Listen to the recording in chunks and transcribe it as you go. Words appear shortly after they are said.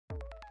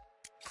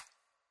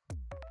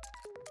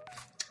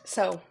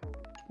So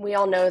we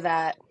all know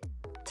that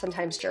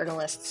sometimes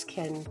journalists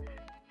can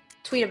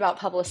tweet about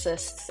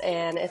publicists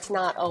and it's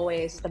not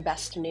always the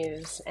best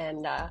news.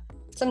 And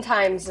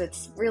sometimes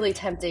it's really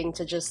tempting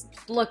to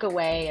just look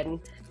away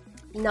and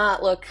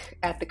not look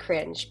at the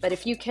cringe. But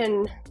if you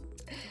can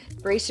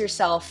brace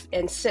yourself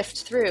and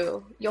sift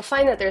through, you'll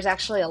find that there's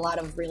actually a lot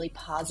of really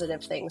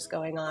positive things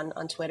going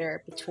on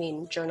Twitter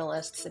between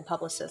journalists and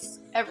publicists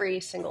every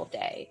single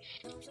day.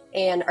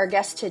 And our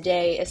guest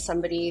today is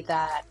somebody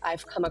that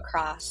I've come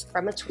across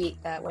from a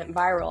tweet that went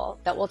viral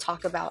that we'll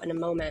talk about in a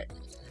moment.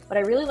 But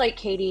I really like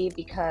Katie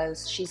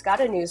because she's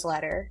got a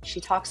newsletter.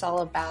 She talks all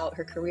about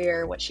her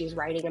career, what she's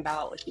writing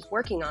about, what she's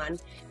working on.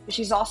 But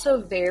she's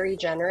also very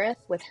generous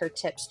with her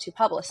tips to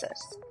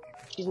publicists.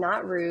 She's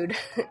not rude.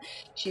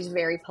 She's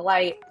very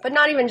polite, but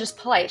not even just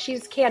polite.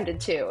 She's candid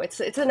too. It's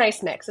a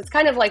nice mix. It's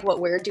kind of like what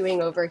we're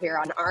doing over here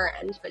on our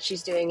end, but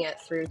she's doing it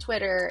through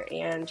Twitter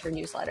and her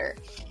newsletter.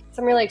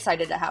 So I'm really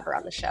excited to have her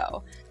on the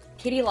show.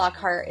 Katie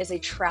Lockhart is a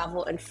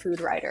travel and food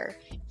writer.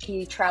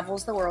 She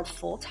travels the world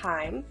full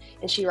time,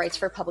 and she writes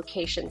for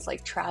publications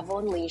like Travel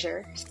and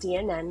Leisure,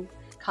 CNN,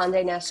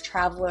 Condé Nast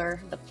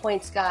Traveler, The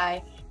Points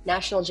Guy,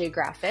 National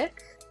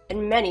Geographic,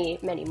 and many,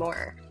 many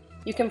more.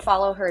 You can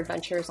follow her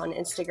adventures on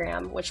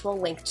Instagram, which we'll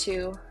link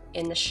to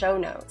in the show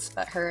notes.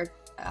 But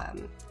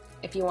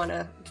if you want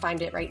to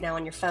find it right now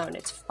on your phone,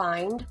 it's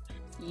Find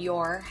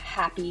Your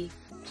Happy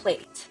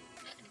Plate.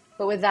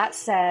 But with that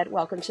said,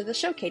 welcome to the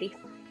show, Katie.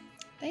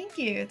 Thank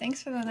you.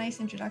 Thanks for the nice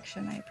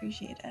introduction. I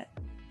appreciate it.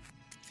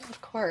 Of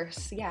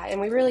course. Yeah.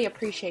 And we really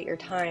appreciate your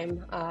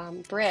time.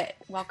 Britt,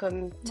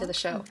 welcome to the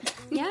show.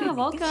 Yeah,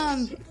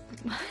 welcome.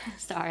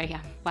 Sorry.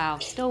 Wow.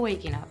 Still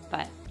waking up,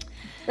 but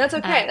that's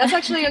okay. That's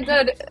actually a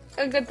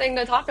good thing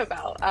to talk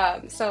about.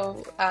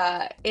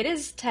 It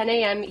is 10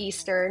 a.m.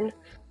 Eastern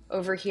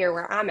over here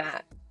where I'm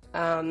at.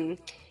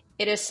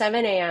 It is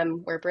 7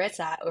 a.m. where Britt's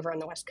at over on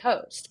the West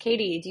Coast.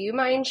 Katie, do you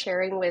mind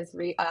sharing with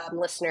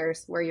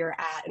listeners where you're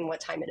at and what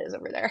time it is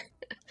over there?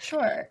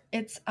 Sure.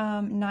 It's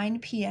 9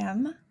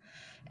 p.m.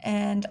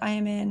 and I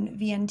am in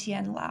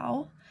Vientiane,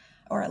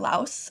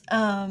 Laos.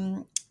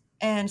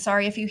 And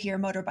sorry if you hear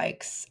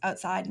motorbikes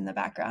outside in the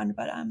background,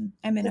 but I'm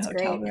in a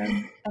hotel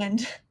room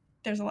and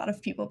there's a lot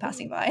of people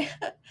passing by.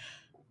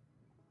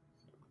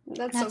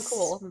 That's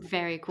so cool.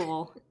 Very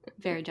cool.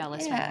 Very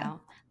jealous right Yeah.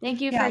 now. Thank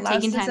you for Laos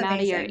taking is time out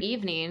of your amazing.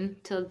 evening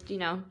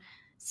to,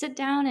 sit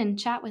down and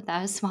chat with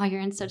us while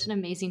you're in such an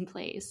amazing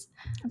place.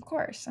 Of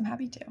course. I'm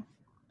happy to.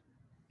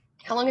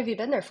 How long have you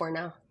been there for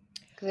now?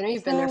 Because I know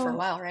you've been there for a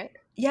while, right?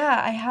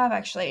 Yeah, I have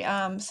actually.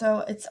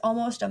 So it's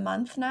almost a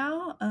month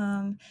now,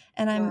 and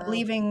I'm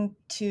leaving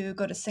to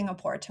go to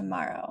Singapore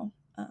tomorrow.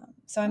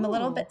 So I'm a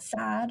little bit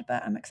sad,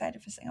 but I'm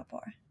excited for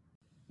Singapore.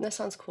 That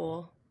sounds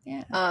cool.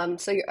 Yeah.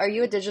 So are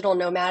you a digital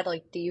nomad?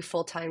 Like, do you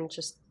full-time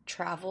just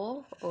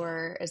travel,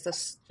 or is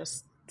this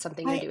just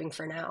something you're doing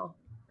for now?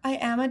 I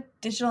am a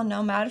digital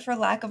nomad, for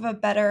lack of a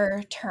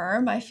better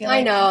term.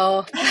 I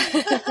know.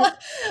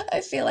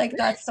 I feel like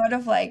that's sort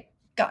of like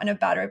gotten a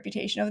bad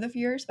reputation over the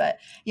years, but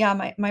yeah,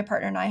 my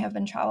partner and I have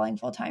been traveling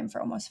full time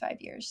for almost 5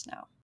 years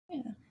now.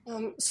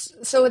 Yeah.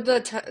 So with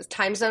the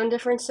time zone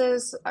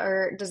differences,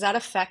 does that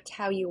affect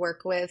how you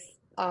work with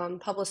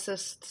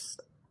publicists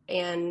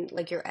and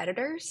like your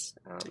editors?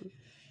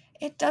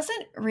 It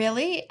doesn't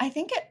really. I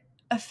think it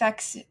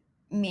affects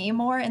me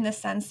more in the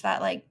sense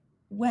that like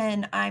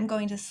when I'm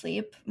going to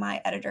sleep,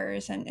 my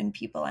editors and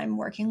people I'm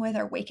working with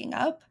are waking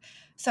up.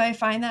 So I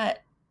find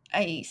that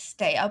I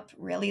stay up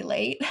really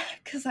late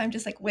because I'm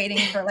just like waiting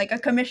for like a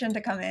commission to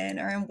come in,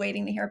 or I'm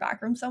waiting to hear back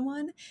from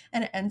someone,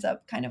 and it ends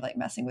up kind of like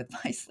messing with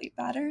my sleep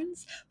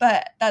patterns.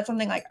 But that's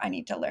something like I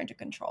need to learn to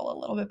control a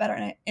little bit better.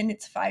 And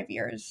it's 5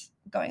 years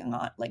going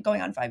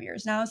on 5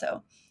 years now.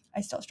 So I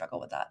still struggle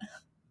with that.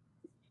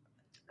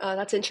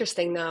 That's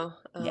interesting though.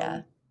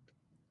 Yeah.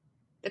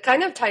 It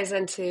kind of ties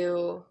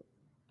into,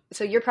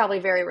 so you're probably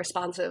very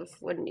responsive,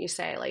 wouldn't you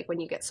say? Like when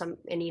you get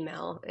an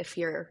email, if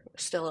you're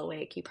still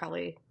awake, you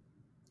probably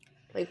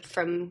like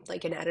from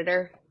like an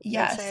editor?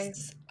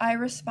 Yes, I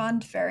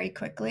respond very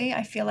quickly.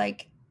 I feel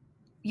like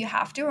you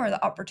have to, or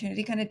the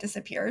opportunity kind of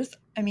disappears.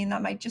 I mean,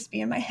 that might just be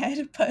in my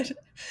head, but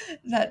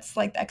that's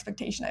like the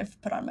expectation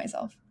I've put on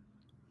myself.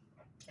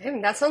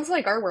 And that sounds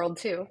like our world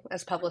too,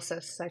 as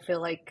publicists. I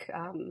feel like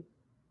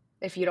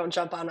if you don't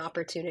jump on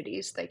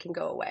opportunities, they can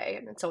go away.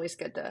 And it's always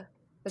good to,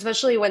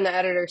 especially when the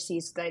editor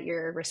sees that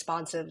you're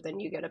responsive, then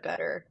you get a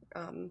better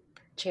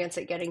chance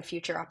at getting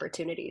future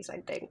opportunities, I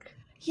think.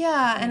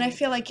 Yeah, and I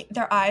feel like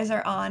their eyes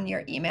are on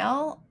your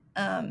email.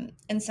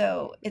 And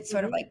so it's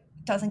sort of like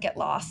doesn't get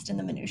lost in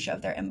the minutia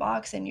of their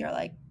inbox, and you're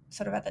like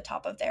sort of at the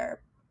top of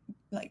their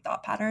like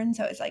thought pattern.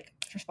 So it's like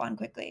respond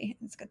quickly.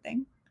 It's a good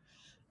thing.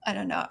 I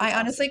don't know. I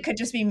honestly could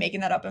just be making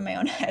that up in my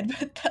own head,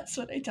 but that's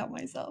what I tell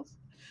myself.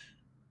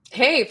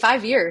 Hey,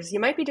 5 years. You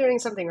might be doing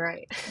something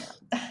right.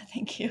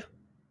 Thank you.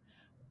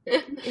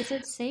 Is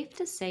it safe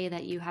to say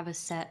that you have a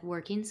set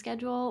working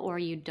schedule, or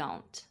you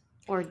don't?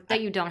 Or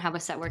that you don't have a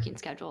set working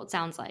schedule, it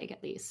sounds like,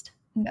 at least.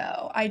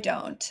 No, I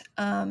don't.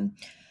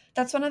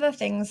 That's one of the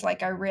things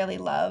like I really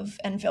love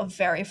and feel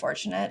very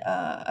fortunate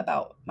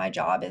about my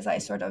job is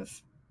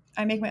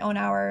I make my own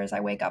hours.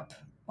 I wake up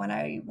when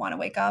I want to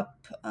wake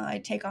up. I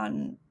take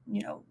on,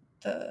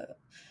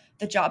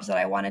 the jobs that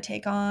I want to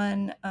take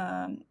on.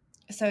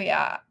 So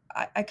yeah,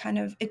 I kind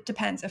of, it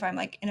depends if I'm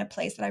like in a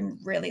place that I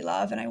really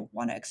love and I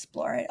want to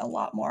explore it a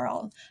lot more.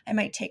 I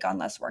might take on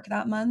less work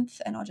that month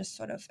and I'll just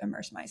sort of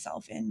immerse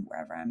myself in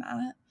wherever I'm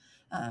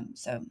at.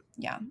 So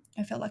yeah,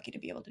 I feel lucky to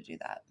be able to do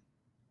that.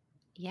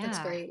 That's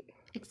Yeah, great.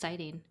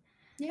 exciting.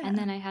 And Yeah.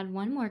 then I had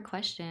one more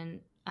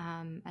question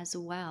as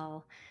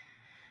well.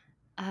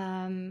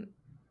 Um,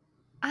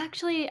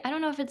 Actually, I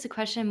don't know if it's a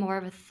question, more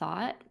of a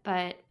thought,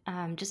 but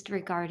just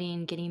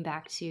regarding getting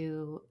back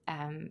to,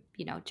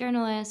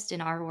 journalists in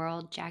our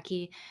world,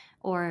 Jackie,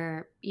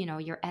 or,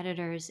 your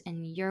editors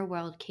in your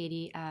world,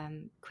 Katie,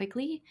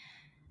 quickly.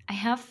 I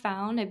have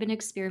found I've been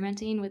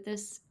experimenting with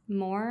this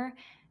more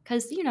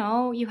because,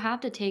 you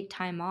have to take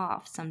time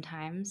off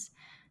sometimes.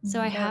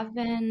 So I Mhm. Yeah. have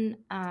been,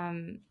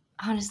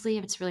 honestly,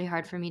 it's really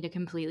hard for me to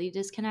completely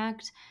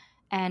disconnect.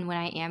 And when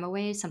I am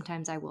away,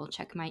 sometimes I will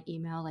check my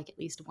email like at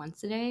least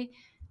once a day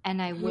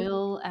and I Mhm.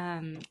 will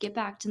get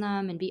back to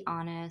them and be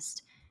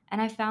honest.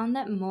 And I found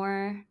that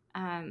more,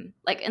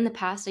 like in the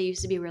past, I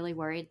used to be really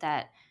worried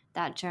that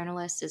that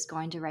journalist is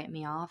going to write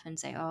me off and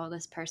say, oh,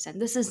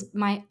 this is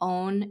my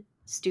own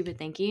stupid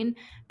thinking,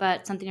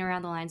 but something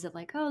around the lines of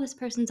like, oh, this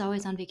person's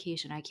always on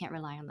vacation. I can't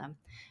rely on them.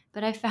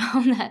 But I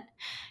found that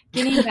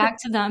getting back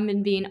to them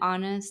and being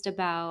honest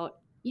about,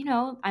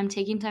 I'm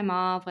taking time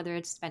off, whether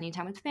it's spending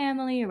time with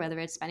family or whether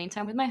it's spending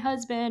time with my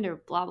husband or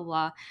blah, blah,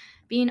 blah,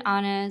 being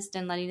honest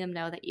and letting them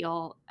know that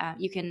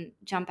you can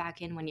jump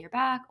back in when you're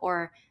back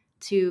or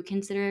to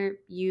consider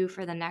you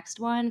for the next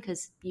one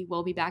because you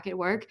will be back at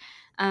work.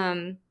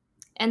 And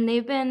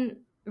they've been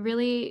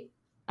really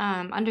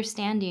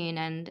understanding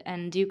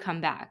and do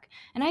come back.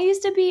 And I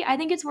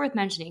think it's worth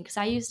mentioning because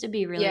I used to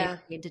be really Yeah.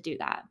 afraid to do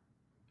that.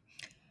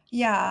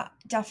 Yeah,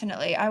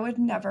 definitely. I would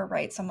never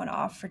write someone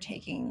off for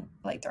taking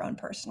like their own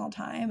personal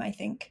time. I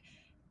think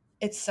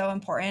it's so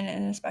important,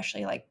 and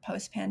especially like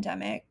post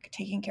pandemic,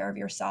 taking care of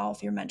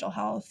yourself, your mental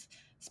health,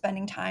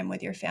 spending time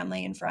with your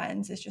family and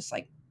friends is just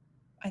like,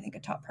 I think, a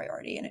top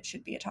priority, and it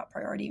should be a top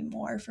priority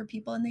more for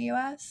people in the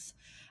US.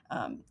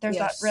 There's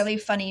that Yes. really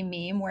funny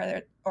meme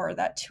or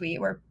that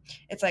tweet where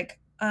it's like,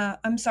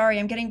 I'm sorry,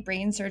 I'm getting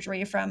brain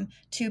surgery from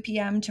 2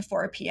 p.m. to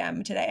 4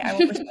 p.m. today. I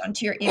will respond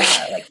to your email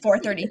at like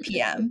 4:30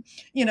 p.m.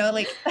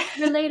 Like,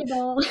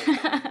 Relatable.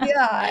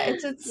 yeah, Yeah.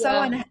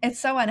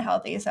 it's so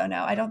unhealthy. So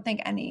no, I don't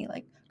think any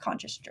like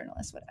conscious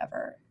journalist would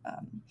ever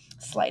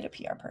slight a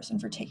PR person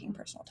for taking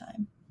personal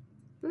time.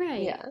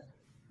 Right. Yeah.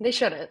 They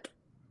shouldn't.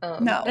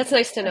 No. That's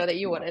nice to know that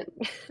you wouldn't.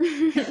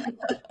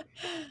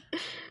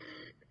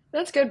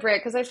 That's good,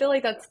 Britt, because I feel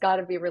like that's got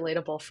to be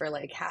relatable for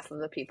like half of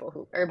the people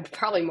who, or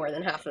probably more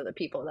than half of the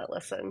people that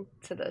listen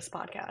to this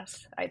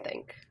podcast, I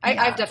think. I've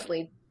Yeah,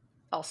 definitely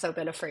also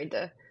been afraid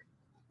to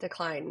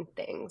decline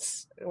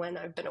things when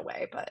I've been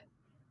away, but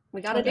we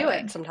got to do it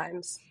totally.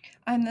 sometimes.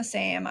 I'm the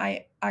same.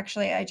 I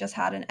just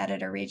had an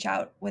editor reach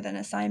out with an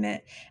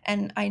assignment,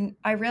 and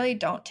I really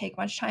don't take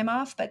much time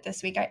off, but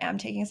this week I am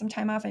taking some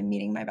time off. I'm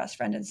meeting my best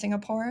friend in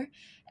Singapore,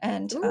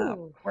 and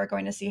Ooh, we're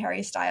going to see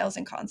Harry Styles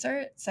in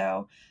concert.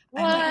 So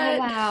I'm like, Oh,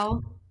 what?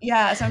 wow.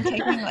 yeah, so I'm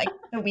taking like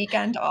the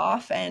weekend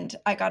off, and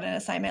I got an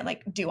assignment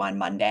like due on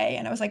Monday,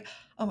 and I was like,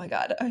 oh my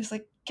God. I was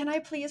like, can I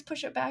please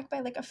push it back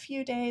by like a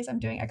few days? I'm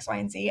doing X, Y,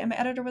 and Z. And my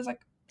editor was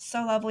like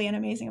so lovely and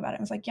amazing about it.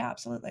 I was like, yeah,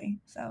 absolutely.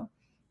 So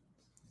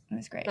it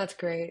was great. That's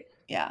great.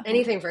 Yeah,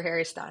 Anything for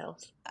Harry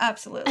Styles.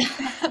 absolutely.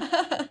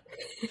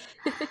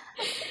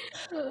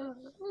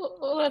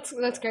 Well,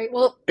 that's great.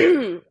 Well,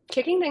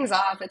 kicking things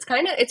off,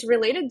 it's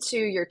related to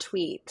your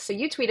tweet. So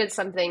you tweeted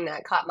something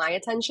that caught my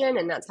attention,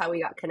 and that's how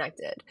we got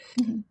connected.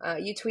 Mhm.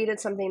 You tweeted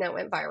something that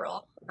went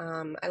viral.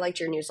 I liked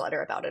your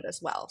newsletter about it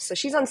as well. So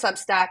she's on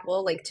Substack.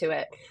 We'll link to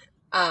it.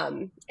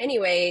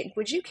 Anyway,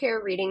 would you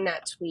care reading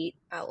that tweet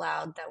out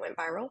loud that went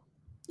viral?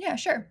 Yeah,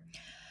 sure.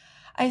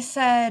 I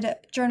said,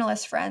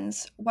 journalist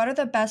friends, what are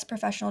the best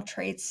professional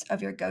traits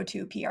of your go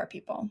to PR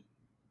people?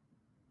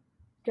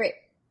 Great.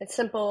 It's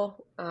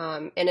simple,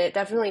 and it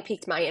definitely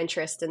piqued my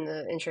interest in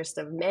the interest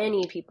of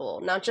many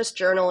people, not just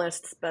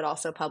journalists, but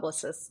also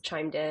publicists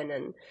chimed in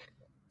and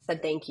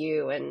said thank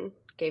you and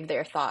gave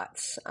their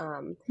thoughts.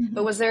 But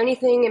Mhm. was there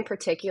anything in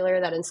particular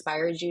that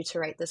inspired you to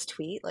write this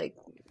tweet? Like,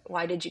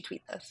 why did you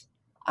tweet this?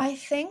 I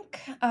think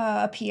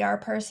a PR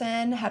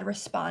person had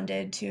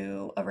responded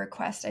to a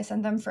request I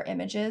sent them for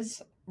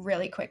images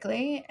really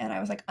quickly, and I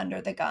was like under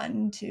the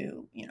gun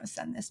to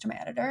send this to my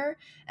editor.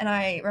 And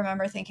I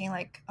remember thinking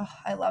like, oh,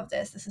 I love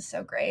this. This is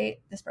so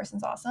great. This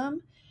person's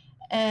awesome.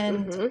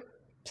 And Mm-hmm.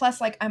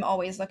 plus, like, I'm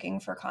always looking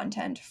for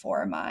content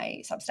for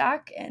my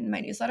Substack and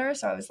my newsletter,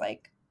 so I was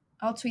like,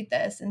 I'll tweet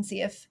this and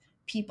see if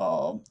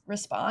people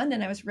respond.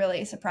 And I was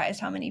really surprised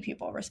how many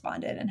people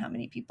responded and how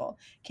many people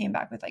came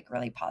back with like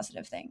really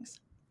positive things.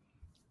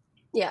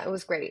 Yeah, it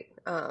was great.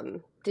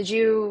 Did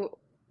you,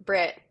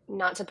 Britt,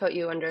 not to put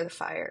you under the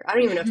fire? I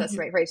don't even know if that's the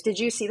right phrase. Did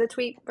you see the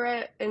tweet,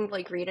 Britt, and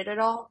like read it at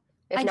all?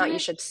 If I not, you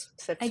didn't should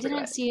sift I through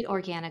didn't it. see it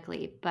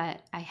organically,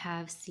 but I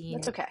have That's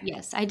seen, okay.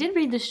 yes, I did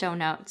read the show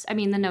notes. I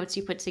mean, the notes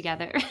you put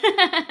together.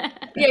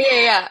 Yeah,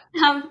 yeah,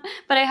 yeah.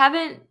 But I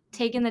haven't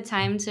taken the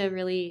time to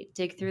really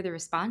dig through the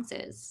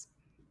responses.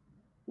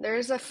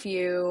 There's a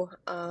few.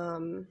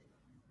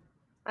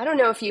 I don't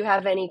know if you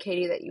have any,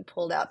 Katie, that you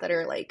pulled out that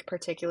are like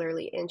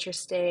particularly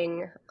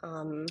interesting.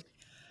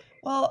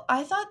 Well,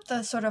 I thought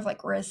the sort of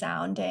like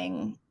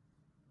resounding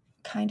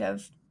kind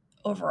of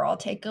overall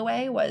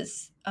takeaway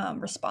was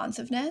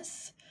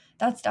responsiveness.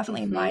 That's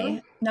definitely Hmm.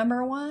 my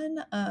number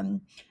one.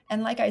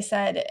 And like I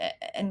said,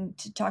 and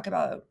to talk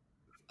about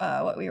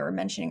what we were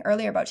mentioning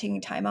earlier about taking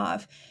time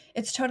off,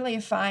 it's totally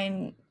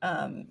fine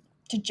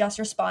to just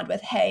respond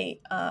with,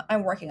 "Hey,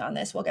 I'm working on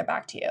this. We'll get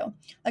back to you."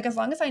 Like as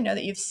long as I know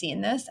that you've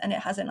seen this and it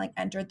hasn't like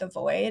entered the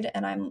void,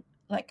 and I'm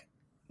like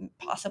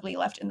possibly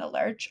left in the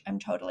lurch, I'm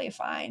totally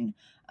fine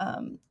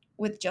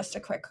with just a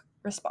quick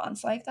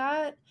response like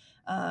that.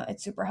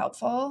 It's super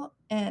helpful.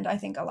 And I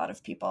think a lot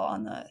of people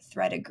on the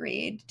thread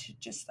agreed to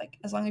just like,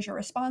 as long as you're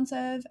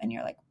responsive and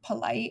you're like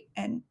polite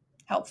and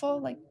helpful,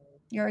 like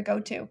you're a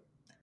go to.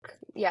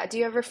 Yeah. Do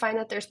you ever find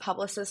that there's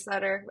publicists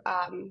that are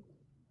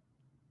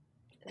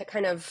that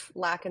kind of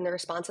lack in the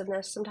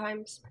responsiveness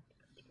sometimes?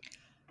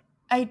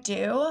 I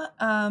do.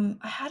 I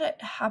had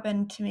it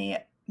happen to me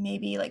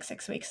maybe like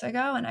 6 weeks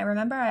ago. And I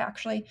remember I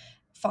actually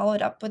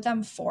followed up with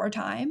them 4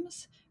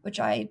 times, which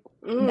I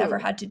never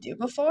Mm. had to do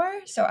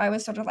before. So I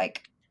was sort of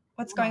like,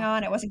 what's going Wow.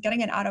 on? I wasn't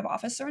getting an out of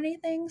office or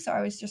anything. So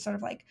I was just sort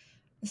of like,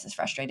 this is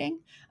frustrating.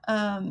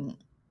 Um,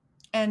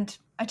 and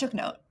I took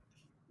note,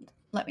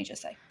 let me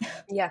just say.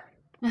 Yeah.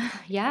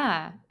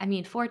 Yeah. I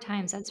mean, 4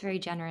 times, that's very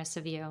generous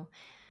of you.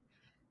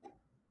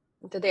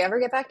 Did they ever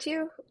get back to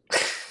you?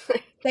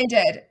 They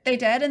did. They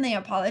did. And they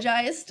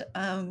apologized.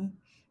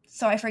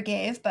 So I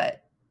forgave,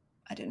 but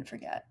I didn't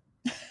forget.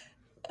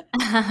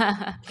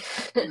 I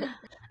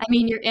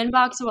mean, your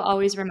inbox will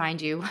always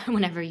remind you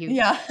whenever you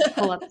Yeah.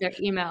 pull up their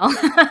email.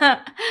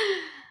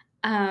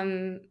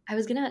 I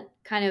was gonna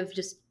kind of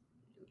just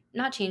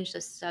not change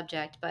the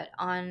subject, but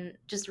on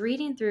just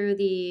reading through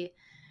the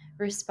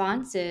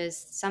responses,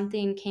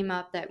 something came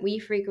up that we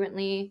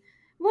frequently,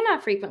 well,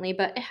 not frequently,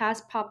 but it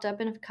has popped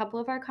up in a couple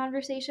of our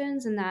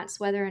conversations, and that's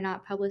whether or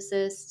not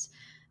publicists,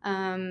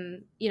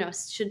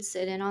 should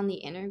sit in on the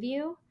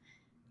interview.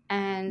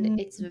 And Mm,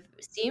 it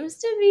seems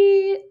to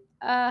be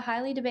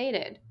highly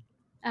debated.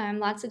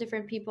 Lots of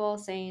different people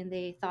saying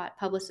they thought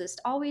publicists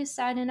always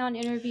sat in on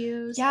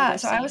interviews, yeah.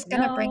 others So I saying was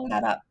going to bring no.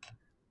 that up.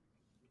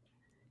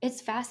 It's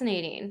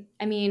fascinating.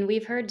 I mean,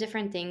 we've heard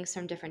different things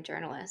from different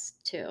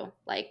journalists too,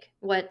 like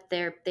what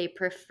they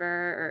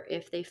prefer, or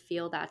if they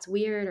feel that's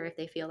weird, or if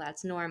they feel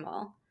that's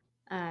normal.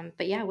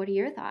 But yeah, what are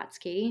your thoughts,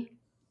 Katie?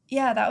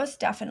 Yeah, that was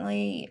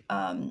definitely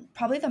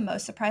probably the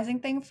most surprising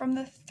thing from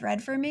the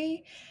thread for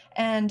me.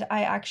 And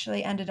I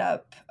actually ended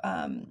up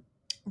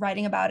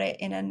writing about it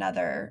in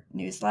another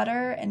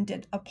newsletter and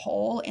did a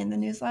poll in the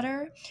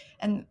newsletter.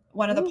 And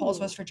one of the polls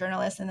Ooh. was for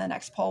journalists, and the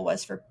next poll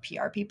was for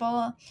PR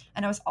people.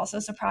 And I was also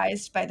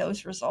surprised by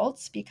those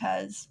results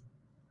because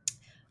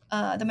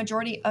the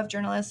majority of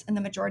journalists and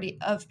the majority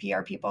of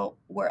PR people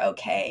were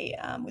okay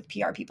with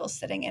PR people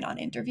sitting in on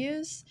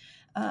interviews.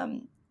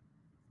 Um,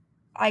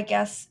 I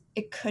guess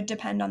it could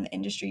depend on the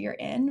industry you're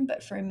in,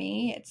 but for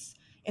me,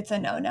 it's a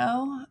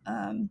no-no.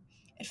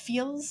 It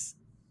feels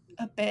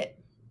a bit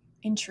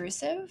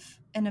intrusive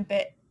and a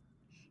bit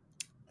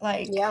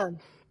like Yeah.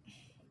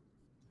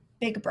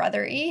 big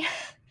brothery,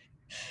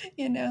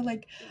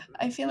 like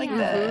I feel like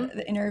Yeah, Hmm.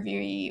 the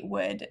interviewee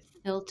would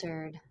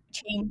filtered.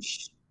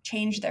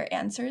 change their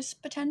answers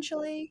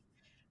potentially.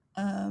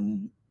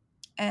 Um,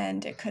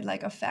 and it could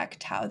like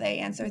affect how they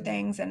answer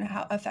things and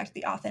how affect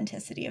the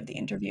authenticity of the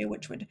interview,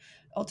 which would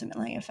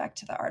ultimately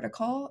affect the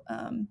article.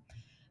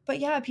 But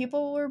yeah,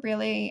 people were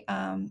really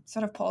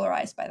sort of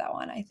polarized by that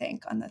one, I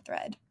think, on the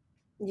thread.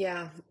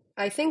 Yeah.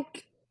 I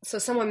think so.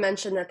 Someone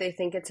mentioned that they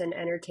think it's an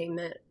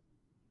entertainment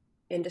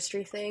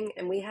industry thing,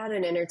 and we had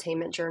an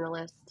entertainment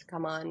journalist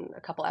come on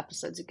a couple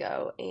episodes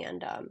ago,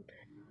 and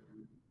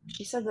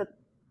she said that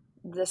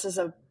this is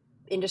a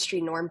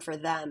industry norm for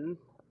them.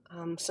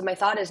 So my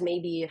thought is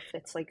maybe if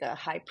it's like a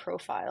high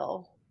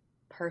profile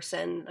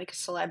person, like a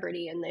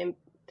celebrity, and they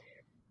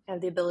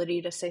have the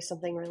ability to say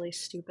something really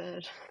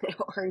stupid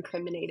or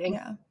incriminating,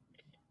 Yeah.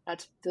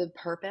 that's the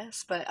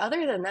purpose. But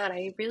other than that,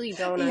 I really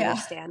don't Yeah.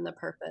 understand the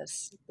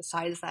purpose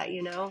besides that.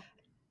 And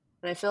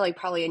I feel like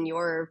probably in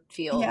your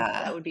field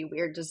that Yeah. would be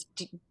weird.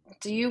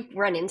 Do you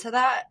run into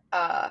that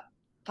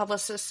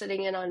publicists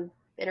sitting in on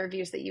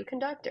interviews that you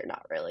conduct, or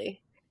not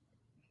really?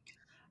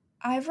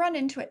 I've run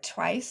into it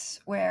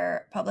twice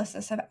where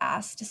publicists have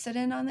asked to sit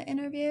in on the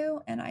interview,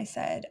 and I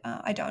said,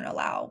 I don't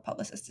allow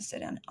publicists to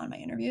sit in on my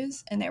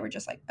interviews. And they were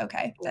just like,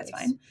 okay, that's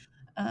Nice. fine.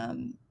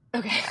 Um,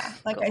 Okay, yeah,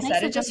 like I cool. said,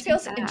 Nice it of just listeners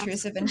feels to ask.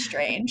 intrusive and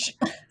strange.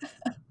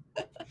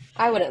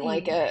 I wouldn't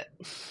like Right.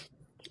 it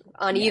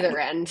on Yeah. either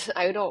end.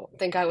 I don't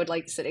think I would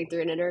like sitting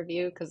through an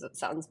interview because it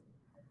sounds,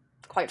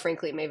 quite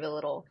frankly, maybe a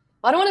little,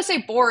 I don't want to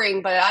say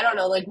boring, but I don't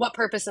know, like what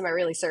purpose am I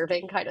really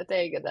serving kind of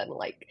thing. And then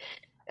like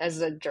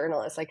as a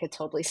journalist, I could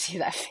totally see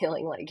that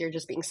feeling like you're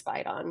just being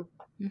spied on.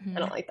 I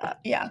don't like that.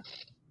 Yeah,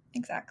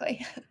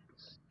 exactly.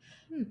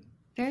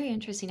 Very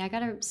interesting. I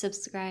gotta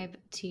subscribe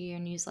to your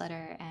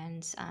newsletter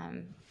and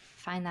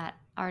find that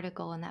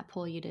article and that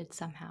poll you did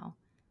somehow.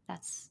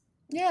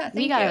 Yeah, We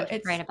thank you.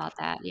 gotta write about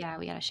that. Yeah,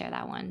 we gotta share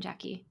that one,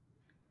 Jackie.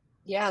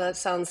 Yeah, that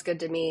sounds good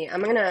to me.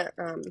 I'm gonna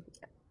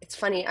it's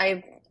funny,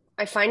 I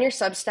find your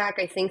Substack,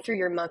 I think, through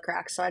your muck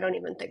rack, so I don't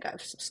even think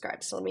I've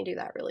subscribed. So let me do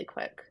that really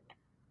quick.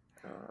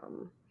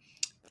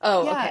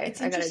 Oh, Yeah, okay.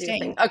 it's I gotta do a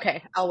thing. interesting.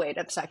 Okay, I'll wait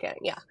a second.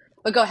 Yeah.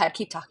 But go ahead,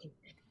 keep talking.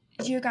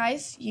 You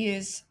guys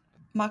use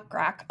muck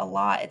rack a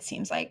lot, it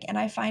seems like, and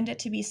I find it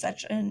to be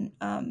such an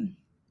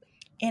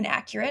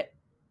inaccurate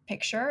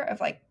picture of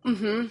like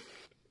Mm-hmm.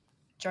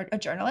 a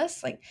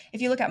journalist. Like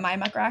if you look at my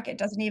muck rack, it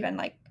doesn't even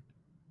like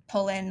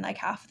pull in like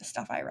half of the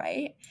stuff I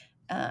write.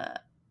 I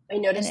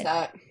And noticed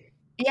that.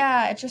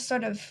 yeah, it just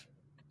sort of,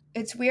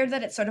 it's weird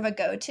that it's sort of a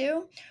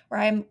go-to where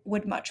I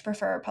would much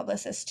prefer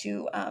publicists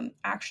to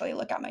actually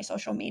look at my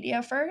social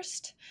media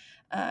first,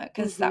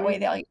 because that way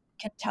they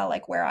can tell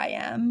like where I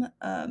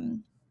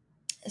am,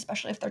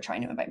 especially if they're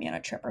trying to invite me on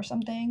a trip or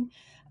something,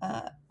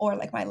 or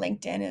like my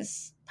LinkedIn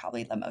is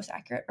probably the most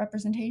accurate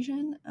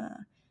representation.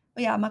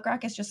 But yeah, muck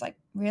rack is just like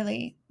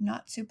really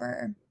not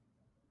super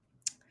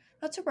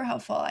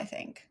helpful, I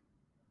think.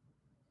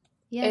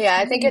 Yeah, it's Yeah, I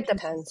very think it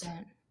depends.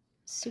 inconsistent.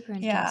 Super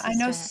Yeah, I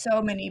know inconsistent.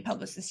 so many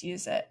publicists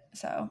use it,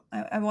 so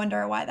I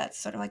wonder why that's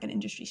sort of like an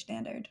industry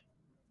standard.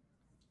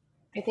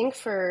 I think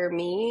for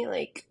me,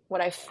 like what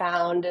I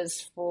found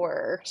is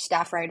for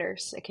staff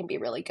writers, it can be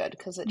really good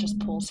because it just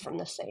pulls from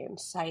the same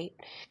site.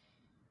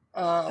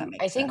 That I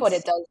makes think what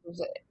it sense. does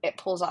is it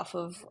pulls off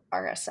of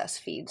RSS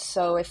feeds.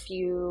 So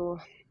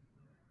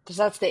because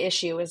that's the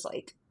issue is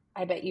like,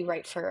 I bet you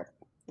write for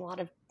a lot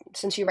of,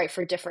 since you write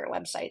for different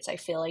websites, I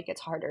feel like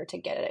it's harder to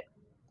get it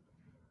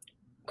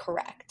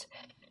correct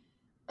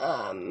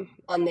on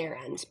their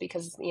ends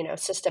because,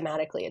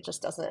 systematically it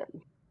just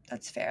doesn't,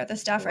 That's fair. The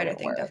staff writer wouldn't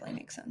thing work. definitely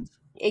makes sense.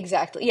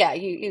 Exactly. Yeah,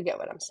 you get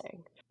what I'm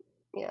saying.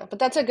 Yeah, but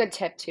that's a good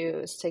tip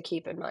too, is to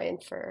keep in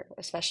mind for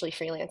especially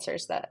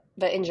freelancers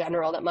but in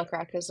general, that muck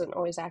rack isn't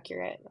always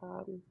accurate.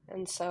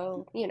 And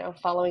so,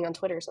 following on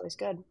Twitter is always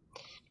good.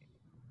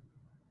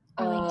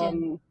 Or LinkedIn.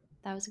 Um,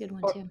 That was a good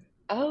one or, too.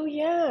 oh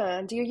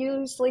yeah. Do you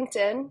use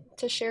LinkedIn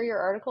to share your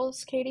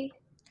articles, Katie?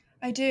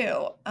 I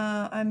do.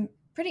 I'm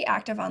pretty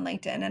active on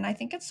LinkedIn, and I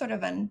think it's sort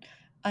of an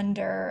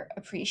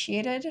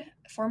underappreciated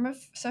form of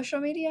social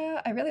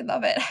media. I really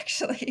love it,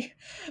 actually.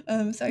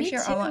 So I Me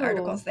share all my too.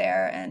 articles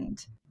there,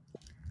 and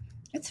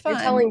it's You're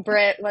fun. telling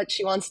Britt what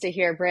she wants to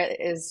hear. Britt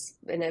is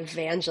an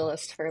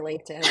evangelist for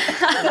LinkedIn.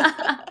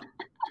 I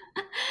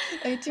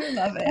I do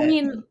love it.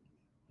 mean,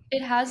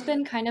 it has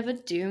been kind of a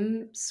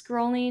doom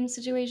scrolling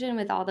situation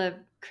with all the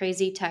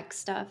crazy tech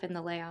stuff and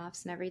the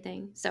layoffs and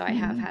everything. So I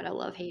have had a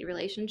love-hate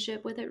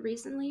relationship with it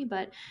recently,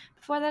 but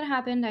before that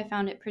happened, I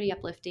found it pretty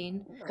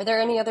uplifting. Are there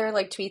any other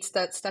like tweets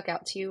that stuck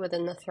out to you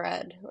within the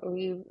thread?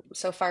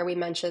 So far we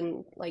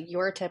mentioned like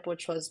your tip,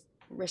 which was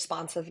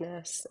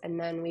responsiveness, and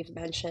then we've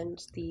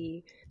mentioned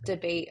the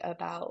debate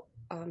about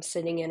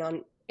sitting in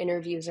on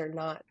interviews or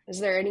not. Is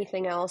there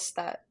anything else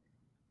that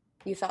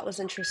you thought was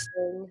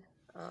interesting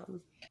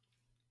um,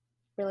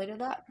 related to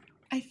that?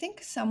 I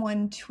think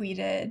someone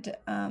tweeted,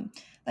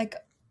 like,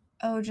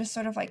 oh, just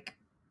sort of like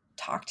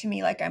talk to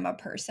me like I'm a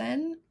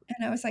person.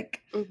 And I was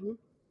like, Hmm.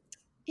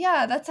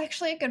 yeah, that's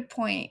actually a good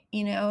point.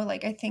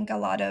 Like I think a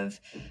lot of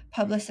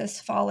publicists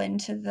fall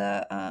into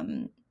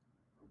the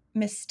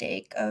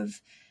mistake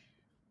of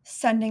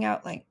sending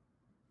out like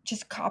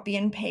just copy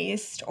and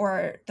paste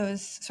or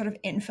those sort of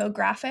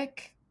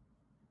infographic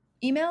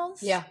emails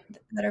Yeah.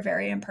 that are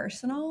very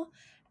impersonal,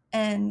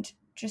 and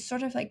just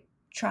sort of like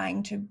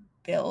trying to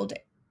build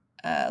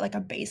like a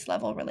base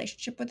level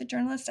relationship with the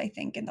journalist, I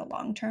think in the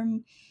long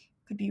term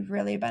could be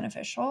really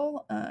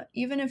beneficial.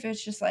 Even if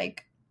it's just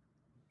like,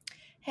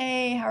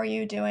 hey, how are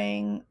you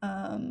doing?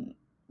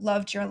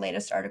 Loved your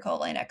latest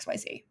article in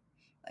XYZ.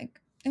 Like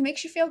it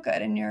makes you feel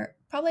good, and you're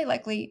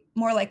probably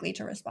more likely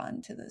to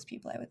respond to those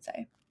people, I would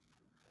say.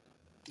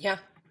 Yeah,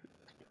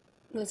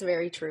 that's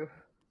very true.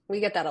 We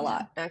get that a Yeah.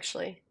 lot,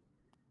 actually.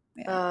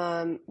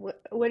 Yeah.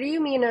 What do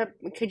you mean?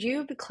 Could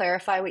you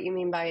clarify what you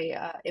mean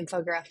by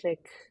infographic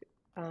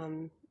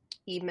um,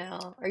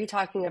 email? Are you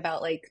talking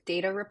about like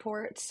data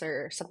reports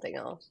or something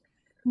else?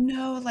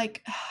 No,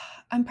 like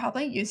I'm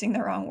probably using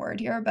the wrong word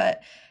here,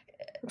 but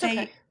It's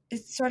okay.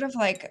 it's sort of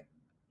like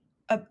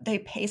they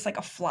paste like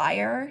a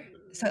flyer,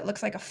 so it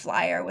looks like a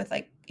flyer with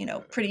like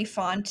pretty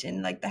font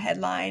in like the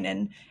headline,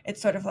 and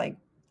it's sort of like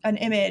an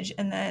image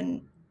and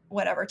then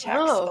whatever text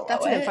Oh, below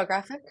that's an it.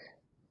 infographic.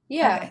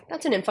 Yeah, Okay.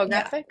 that's an Yeah.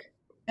 infographic.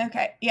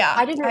 Okay. Yeah.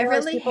 I didn't I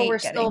realize really people were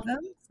hate getting still them.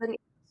 sending.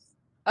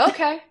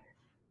 Okay.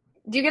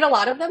 Do you get a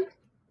lot of them?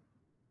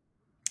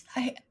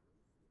 I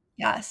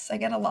Yes, I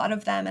get a lot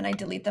of them and I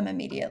delete them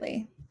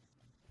immediately.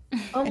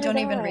 Oh I my don't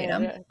even read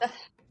them. God.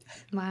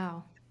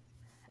 Wow.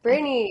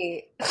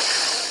 Brittany.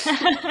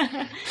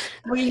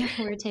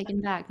 We're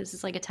taken back. This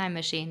is like a time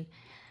machine.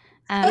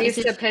 We Is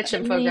used it to pitch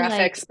mainly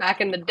like infographics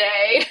back in the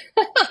day.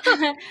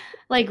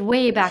 like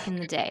way back in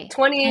the day,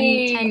 10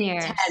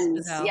 years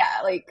 2010s. ago?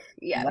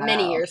 Yeah,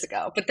 many Wow. years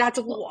ago. But that's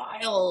Well, I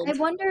wild.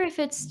 wonder if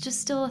it's just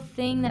still a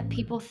thing that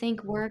people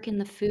think work in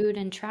the food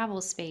and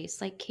travel space.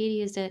 Like,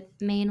 Katie, is it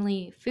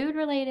mainly food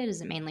related?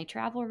 Is it mainly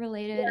travel Yeah,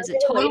 related? Is is it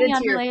it totally related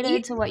to your unrelated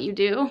feet? to what you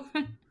do?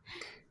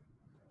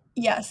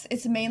 Yes,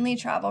 it's mainly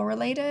travel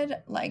related,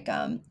 like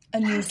a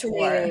new tour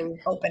Fascinating.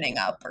 opening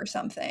up or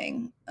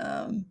something.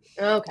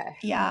 Okay.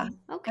 Yeah,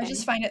 Oh, I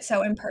just okay. find it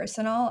so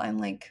impersonal. I'm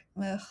like,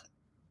 ugh,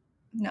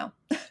 no.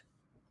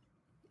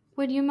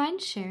 Would you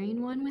mind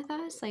sharing one with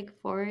us? Like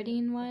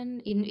forwarding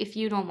one? Even if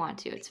you don't want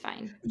to, it's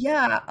fine.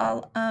 Yeah,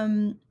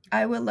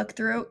 I will look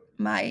through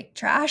my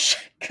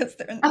trash because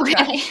they're in the Okay.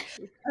 trash.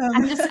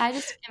 Um, I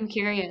just am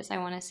curious. I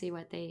want to see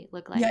what they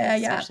look like, yeah,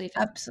 especially if it's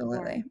more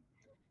absolutely.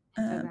 It's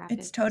infographics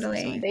of some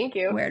totally sort. Thank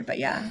you. weird, but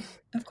yeah,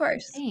 of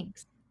course.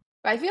 Thanks.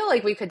 I feel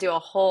like we could do a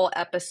whole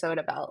episode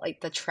about like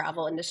the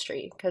travel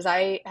industry because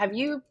I have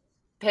you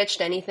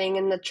pitched anything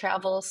in the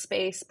travel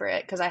space,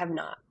 Britt? Because I have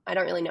not. I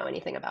don't really know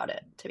anything about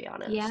it, to be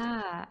honest.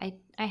 Yeah,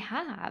 I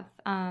have.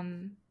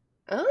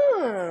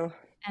 Oh,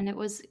 And it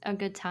was a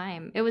good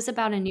time. It was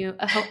about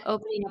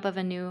opening up of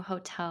a new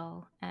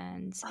hotel,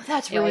 and oh,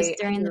 that's it was right.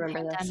 I during do the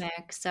remember this.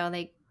 pandemic, so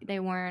they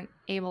weren't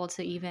able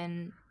to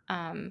even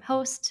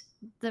host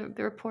the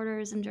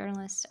reporters and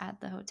journalists at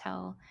the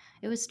hotel.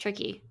 It was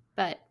tricky,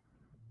 but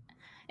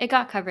it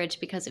got coverage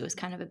because it was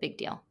kind of a big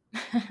deal.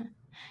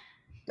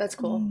 That's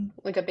cool. Mm.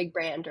 Like a big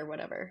brand or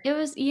whatever. It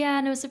was, yeah,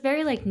 and it was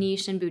very like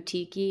niche and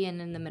boutiquey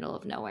and in the middle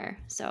of nowhere.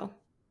 So,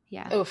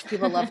 yeah. Oh,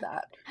 people love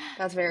that.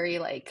 That's very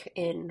like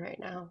in right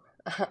now.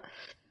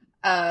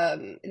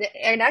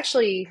 And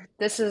actually,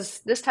 this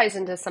ties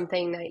into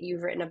something that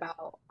you've written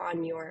about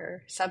on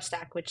your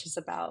Substack, which is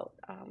about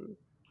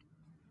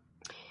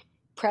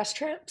press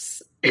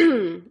trips.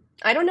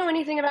 I don't know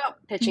anything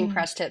about pitching Mm.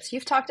 press tips.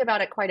 You've talked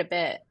about it quite a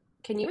bit.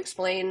 Can you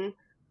explain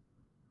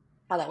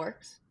how that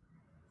works?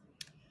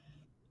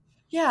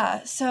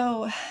 Yeah,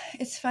 so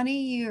it's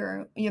funny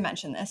you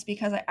mentioned this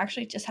because I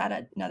actually just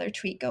had another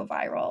tweet go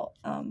viral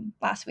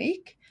last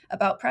week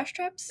about press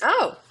trips,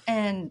 Oh,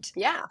 and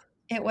yeah.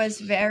 it was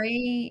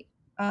very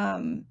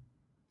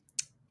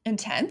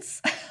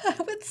intense. I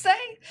would say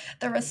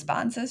the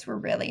responses were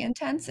really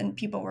intense, and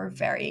people were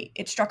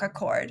it struck a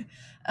chord.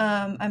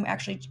 I'm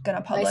actually going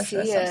to I publish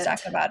a see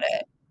Substack it. about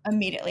it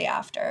immediately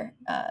after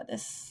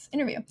this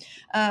interview.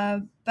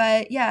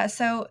 But yeah,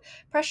 so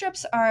press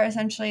trips are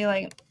essentially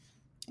like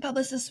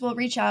publicists will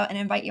reach out and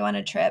invite you on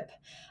a trip,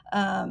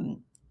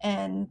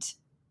 and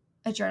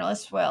a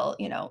journalist will,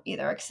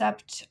 either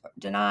accept or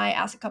deny,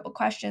 ask a couple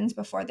questions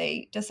before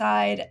they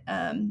decide.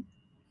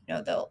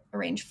 They'll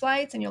arrange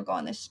flights and you'll go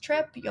on this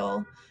trip.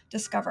 You'll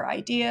discover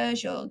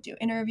ideas, you'll do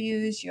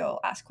interviews, you'll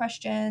ask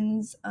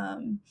questions,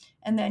 and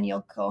then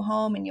you'll go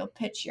home and you'll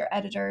pitch your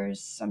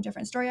editors some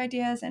different story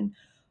ideas. And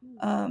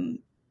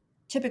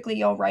typically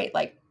you'll write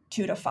like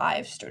 2 to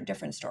 5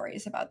 different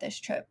stories about this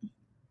trip.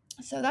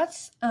 So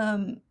that's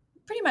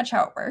pretty much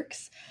how it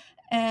works.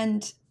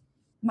 And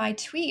my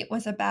tweet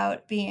was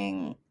about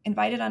being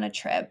invited on a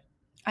trip.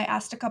 I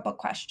asked a couple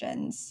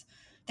questions.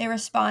 They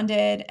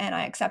responded, and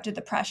I accepted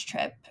the press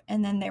trip.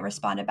 And then they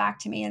responded back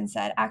to me and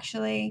said,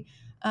 actually,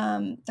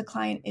 the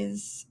client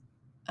is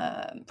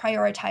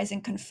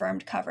prioritizing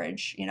confirmed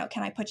coverage.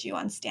 Can I put you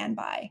on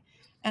standby?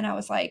 And I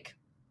was like,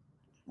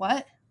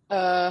 what?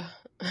 Uh,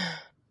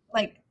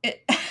 Like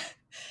it.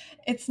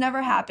 It's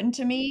never happened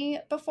to me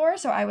before,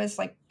 so I was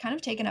like kind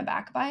of taken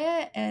aback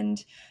by it.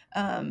 And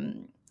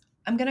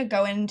I'm gonna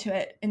go into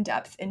it in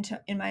depth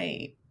in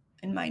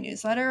my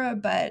newsletter,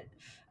 but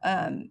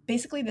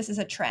basically this is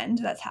a trend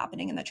that's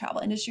happening in the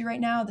travel industry right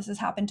now. This has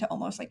happened to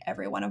almost like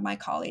every one of my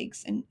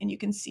colleagues, and you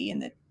can see in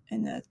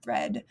the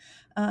thread,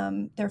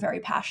 they're very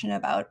passionate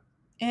about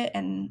it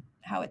and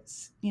how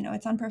it's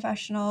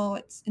unprofessional,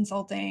 it's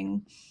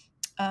insulting,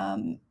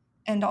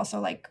 and also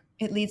like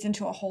it leads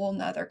into a whole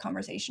nother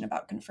conversation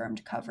about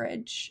confirmed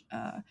coverage,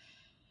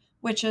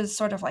 which is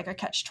sort of like a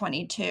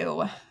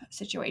catch-22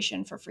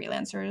 situation for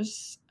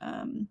freelancers.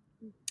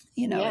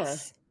 yeah.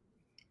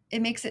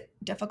 It makes it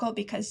difficult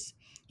because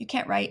you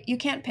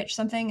can't pitch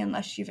something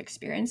unless you've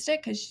experienced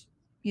it because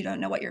you don't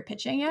know what you're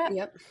pitching yet.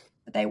 Yep.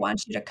 But they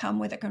want you to come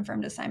with a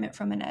confirmed assignment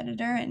from an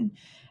editor, and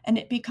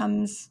it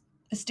becomes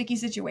a sticky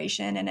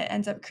situation, and it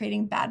ends up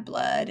creating bad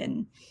blood,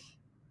 and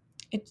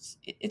it's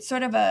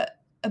sort of a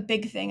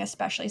big thing,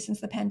 especially since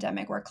the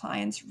pandemic, where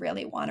clients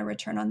really want to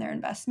return on their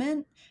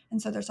investment.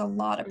 And so there's a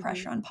lot of Hmm.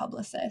 pressure on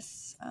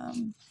publicists.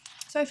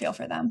 So I feel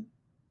for them.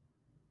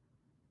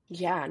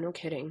 Yeah, no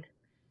kidding.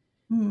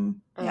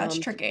 Yeah, it's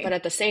But tricky.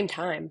 at the same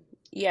time,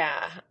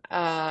 yeah.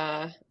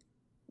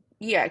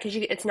 Yeah, because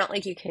it's not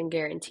like you can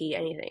guarantee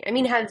anything. I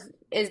mean,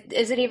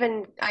 is it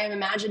even, I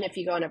imagine if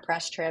you go on a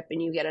press trip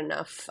and you get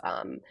enough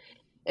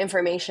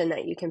information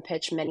that you can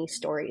pitch many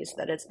stories,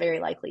 that it's very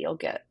likely you'll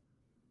get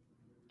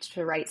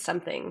to write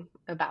something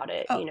about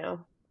it, Oh, you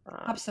know?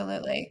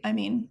 absolutely. I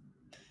mean,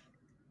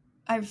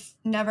 I've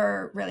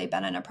never really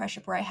been on a press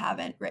trip where I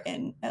haven't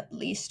written at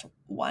least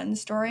one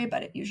story,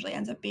 but it usually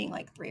ends up being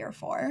like 3 or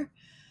 4.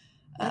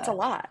 That's a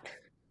lot.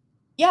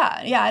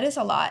 Yeah, it is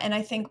a lot. And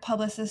I think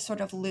publicists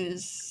sort of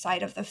lose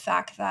sight of the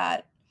fact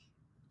that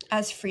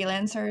as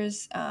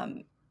freelancers,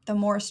 the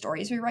more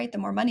stories we write, the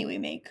more money we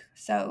make.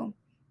 So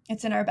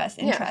it's in our best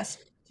Yeah. interest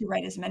to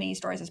write as many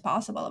stories as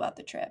possible about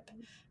the trip.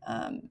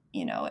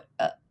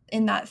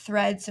 In that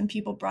thread, some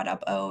people brought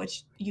up,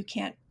 you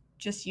can't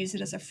just use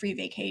it as a free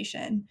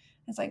vacation.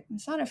 It's like,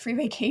 it's not a free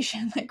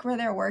vacation. Like, we're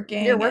there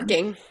working. You're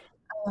working.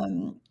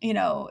 And,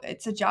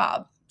 it's a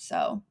job.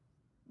 So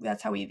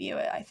that's how we view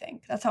it, I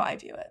think. That's how I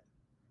view it.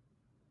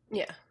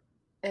 Yeah,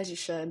 as you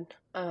should.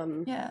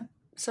 Yeah.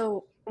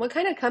 So what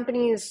kind of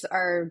companies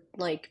are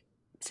like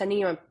sending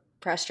you on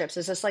press trips?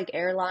 Is this like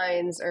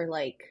airlines or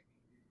like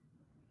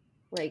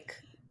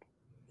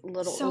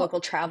little So local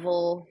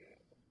travel?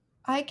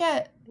 I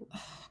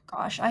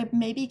I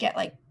maybe get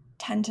like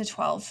 10 to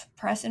 12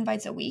 press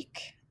invites a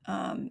week.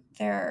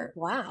 They're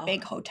Wow.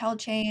 big hotel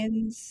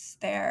chains,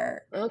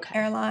 they're Okay.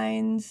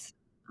 airlines,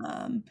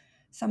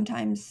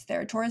 sometimes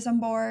they're tourism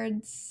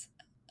boards.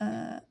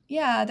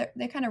 Yeah,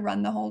 they kind of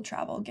run the whole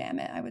travel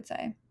gamut, I would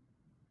say.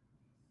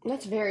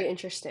 That's very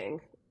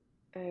interesting.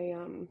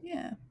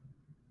 Yeah.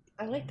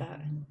 I like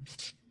that.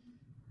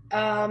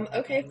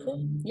 Okay,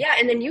 cool. Yeah,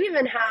 and then you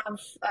even have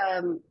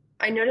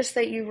I noticed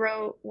that you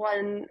wrote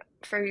one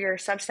for your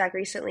Substack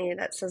recently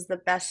that says the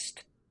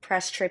best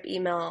press trip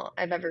email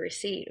I've ever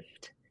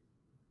received.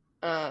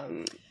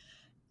 Um,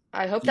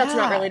 I hope that's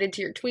not Yeah. related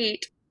to your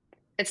tweet.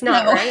 It's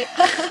not, No. right?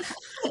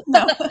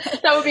 No.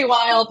 That would be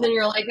wild. Then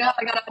you're like, oh,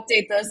 I gotta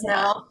update this Yeah.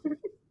 now.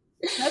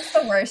 That's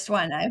the worst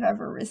one I've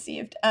ever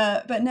received.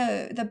 But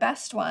no, the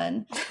best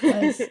one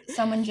was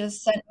someone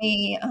just sent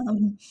me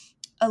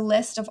a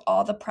list of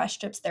all the press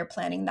trips they're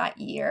planning that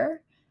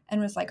year and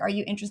was like, "Are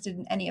you interested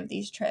in any of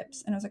these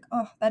trips?" And I was like,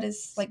 "Oh, that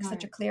is like such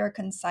a Smart. clear,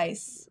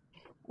 concise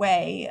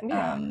way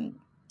Yeah,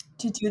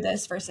 to do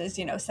this versus,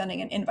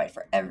 sending an invite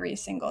for every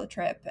single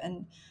trip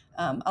and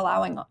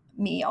allowing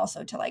me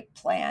also to like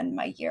plan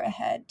my year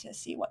ahead to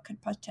see what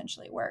could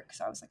potentially work."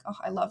 So I was like, "Oh,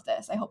 I love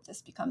this. I hope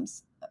this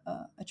becomes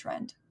a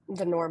trend."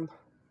 the norm.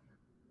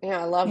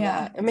 Yeah, I love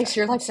Yeah, that. It makes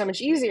your exactly. life so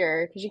much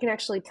easier because you can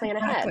actually plan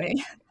ahead,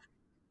 Exactly.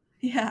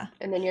 Yeah,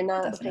 and then you're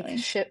not like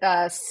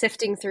definitely.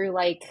 sifting through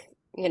like,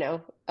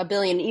 a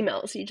billion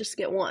emails. You just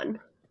get one.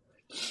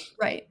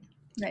 Right.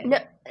 Right. Now,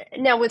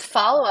 now with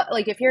follow-up,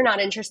 like if you're not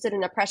interested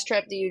in a press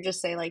trip, do you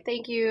just say like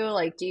thank you?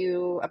 Like, do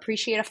you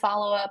appreciate a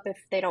follow-up if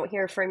they don't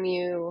hear from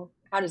you?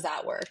 How does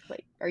that work?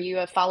 Like, are you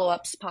a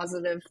follow-ups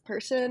positive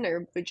person,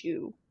 or would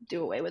you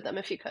do away with them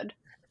if you could?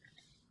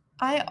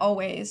 I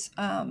always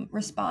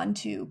respond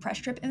to press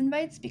trip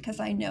invites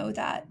because I know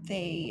that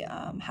they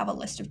have a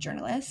list of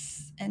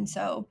journalists. And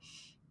so,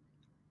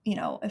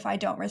 if I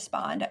don't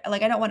respond,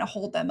 like I don't want to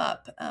hold them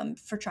up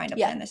for trying to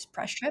Yeah. plan this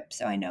press trip.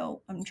 So I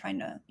know I'm trying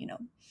to,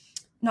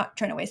 not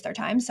trying to waste their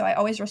time. So I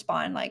always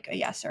respond like a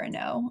yes or a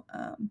no.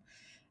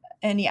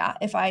 And yeah,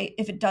 if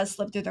it does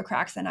slip through the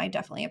cracks, then I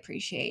definitely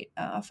appreciate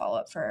a follow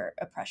up for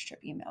a press trip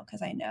email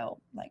because I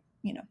know, like,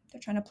 they're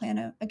trying to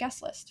plan a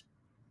guest list.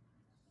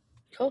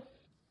 Cool.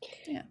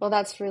 Yeah. Well,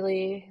 that's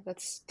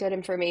good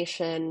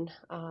information.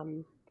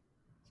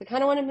 I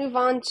kind of want to move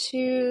on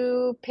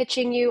to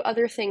pitching you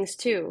other things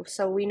too.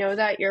 So we know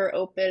that your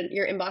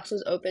inbox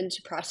is open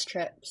to press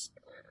trips.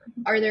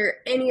 Are there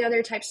any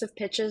other types of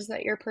pitches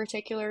that you're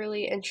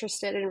particularly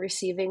interested in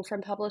receiving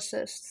from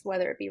publicists,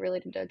 whether it be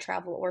related to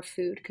travel or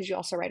food? Because you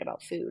also write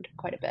about food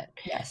quite a bit.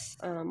 Yes,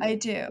 I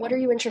What are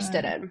do. you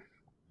interested Um, in?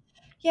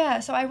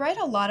 yeah, so I write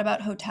a lot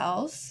about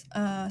hotels.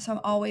 So I'm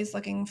always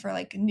looking for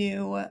like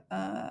new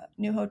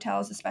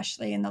hotels,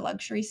 especially in the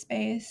luxury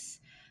space.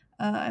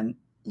 I'm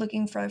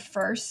looking for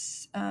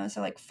firsts,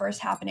 so like first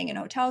happening in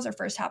hotels or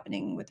first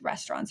happening with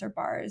restaurants or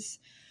bars.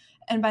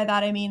 And by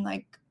that I mean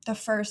like the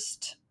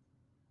first,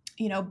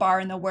 bar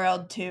in the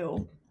world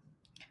to,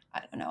 I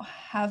don't know,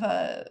 have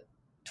a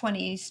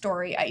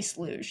 20-story ice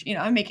luge.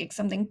 I'm making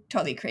something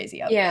totally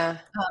crazy up. Yeah,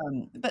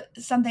 But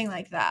something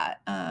like that.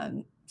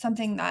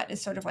 Something that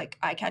is sort of like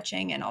eye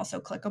catching and also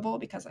clickable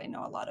because I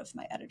know a lot of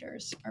my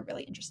editors are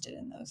really interested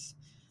in those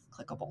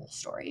clickable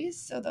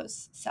stories. So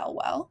those sell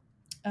well.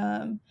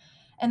 Um,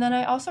 and then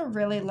I also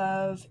really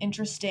love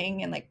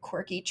interesting and like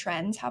quirky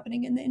trends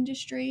happening in the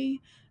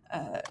industry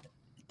uh,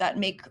 that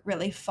make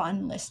really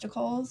fun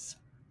listicles.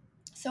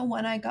 So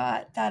one I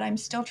got that I'm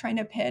still trying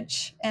to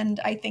pitch and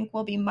I think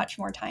will be much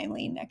more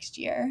timely next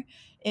year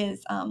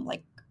is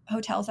like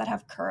hotels that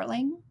have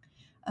curling.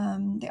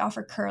 They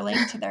offer curling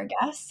to their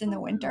guests in the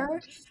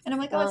winter, and I'm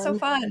like, oh, it's so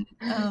fun.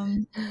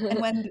 fun. And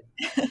when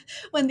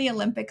when the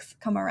Olympics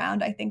come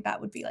around, I think that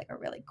would be like a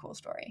really cool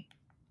story.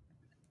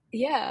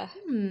 Yeah,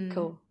 Hmm.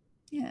 cool.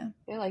 Yeah,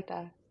 I like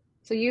that.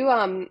 So you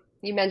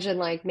mentioned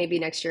like maybe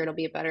next year it'll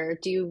be better.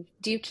 Do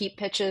you keep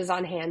pitches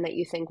on hand that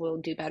you think will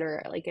do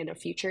better like in a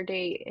future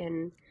date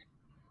and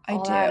I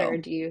all that, or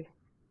do. do you?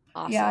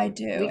 Yeah, I Awesome.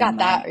 do. We And got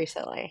that my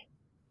recently,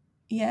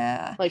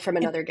 yeah, like from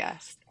it another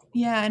guest.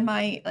 yeah, in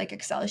my like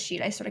Excel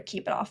sheet, I sort of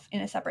keep it off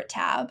in a separate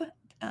tab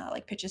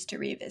like pitches to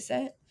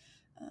revisit.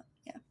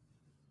 Yeah.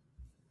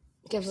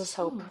 Gives us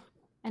hope. Ooh,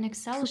 an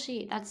Excel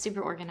sheet. That's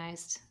super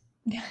organized.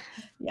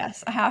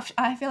 Yes,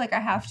 I feel like I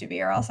have to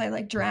be, or else I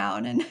like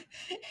drown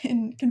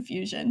in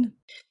confusion.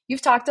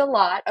 You've talked a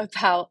lot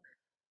about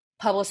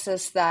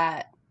publicists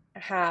that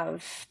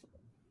have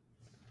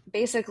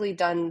basically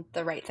done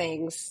the right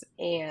things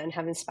and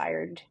have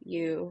inspired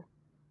you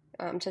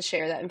to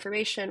share that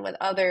information with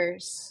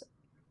others.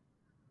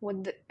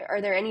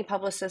 Are there any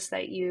publicists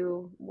that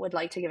you would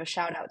like to give a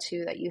shout out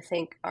to that you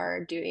think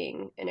are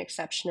doing an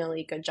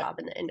exceptionally good job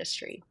in the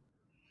industry?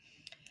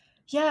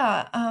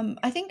 Yeah,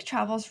 I think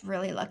travel's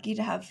really lucky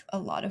to have a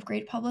lot of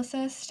great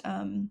publicists.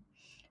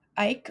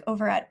 Ike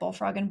over at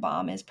Bullfrog and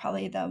Bomb is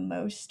probably the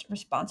most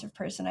responsive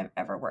person I've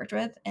ever worked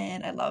with,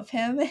 and I love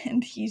him.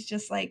 And he's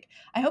just like,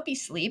 I hope he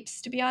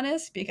sleeps, to be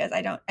honest, because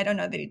I don't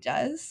know that he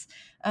does.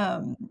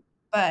 Um,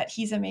 but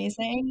he's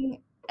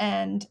amazing,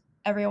 and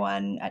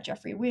everyone at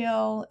Jeffrey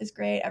Wheel is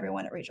great.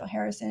 Everyone at Rachel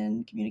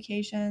Harrison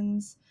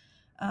Communications,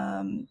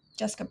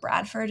 Jessica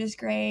Bradford is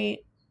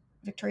great.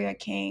 Victoria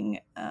King,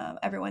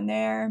 everyone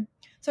there.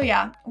 So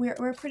yeah,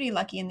 we're pretty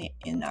lucky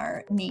in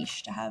our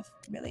niche to have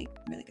really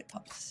good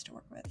publicists to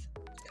work with.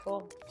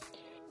 Cool.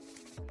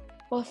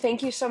 Well,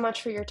 thank you so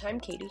much for your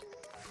time, Katie.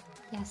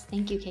 Yes,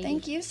 thank you, Katie.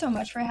 Thank you so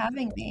much for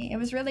having me. It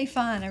was really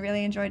fun. I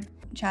really enjoyed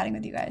chatting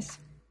with you guys.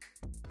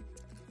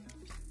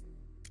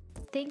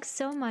 Thanks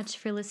so much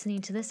for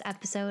listening to this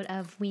episode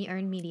of We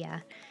Earn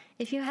Media.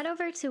 If you head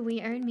over to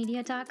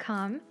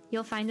weearnmedia.com,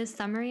 you'll find a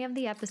summary of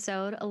the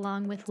episode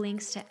along with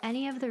links to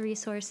any of the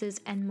resources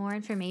and more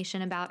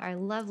information about our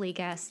lovely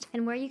guest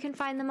and where you can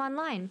find them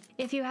online.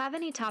 If you have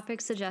any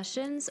topic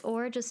suggestions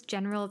or just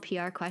general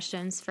PR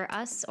questions for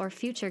us or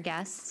future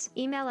guests,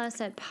 email us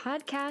at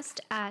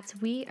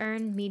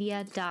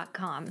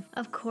podcast@weearnmedia.com.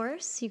 Of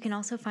course, you can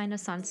also find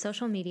us on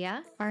social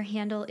media. Our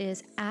handle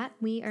is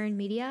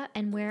 @weearnmedia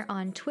and we're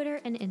on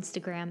Twitter and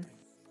Instagram.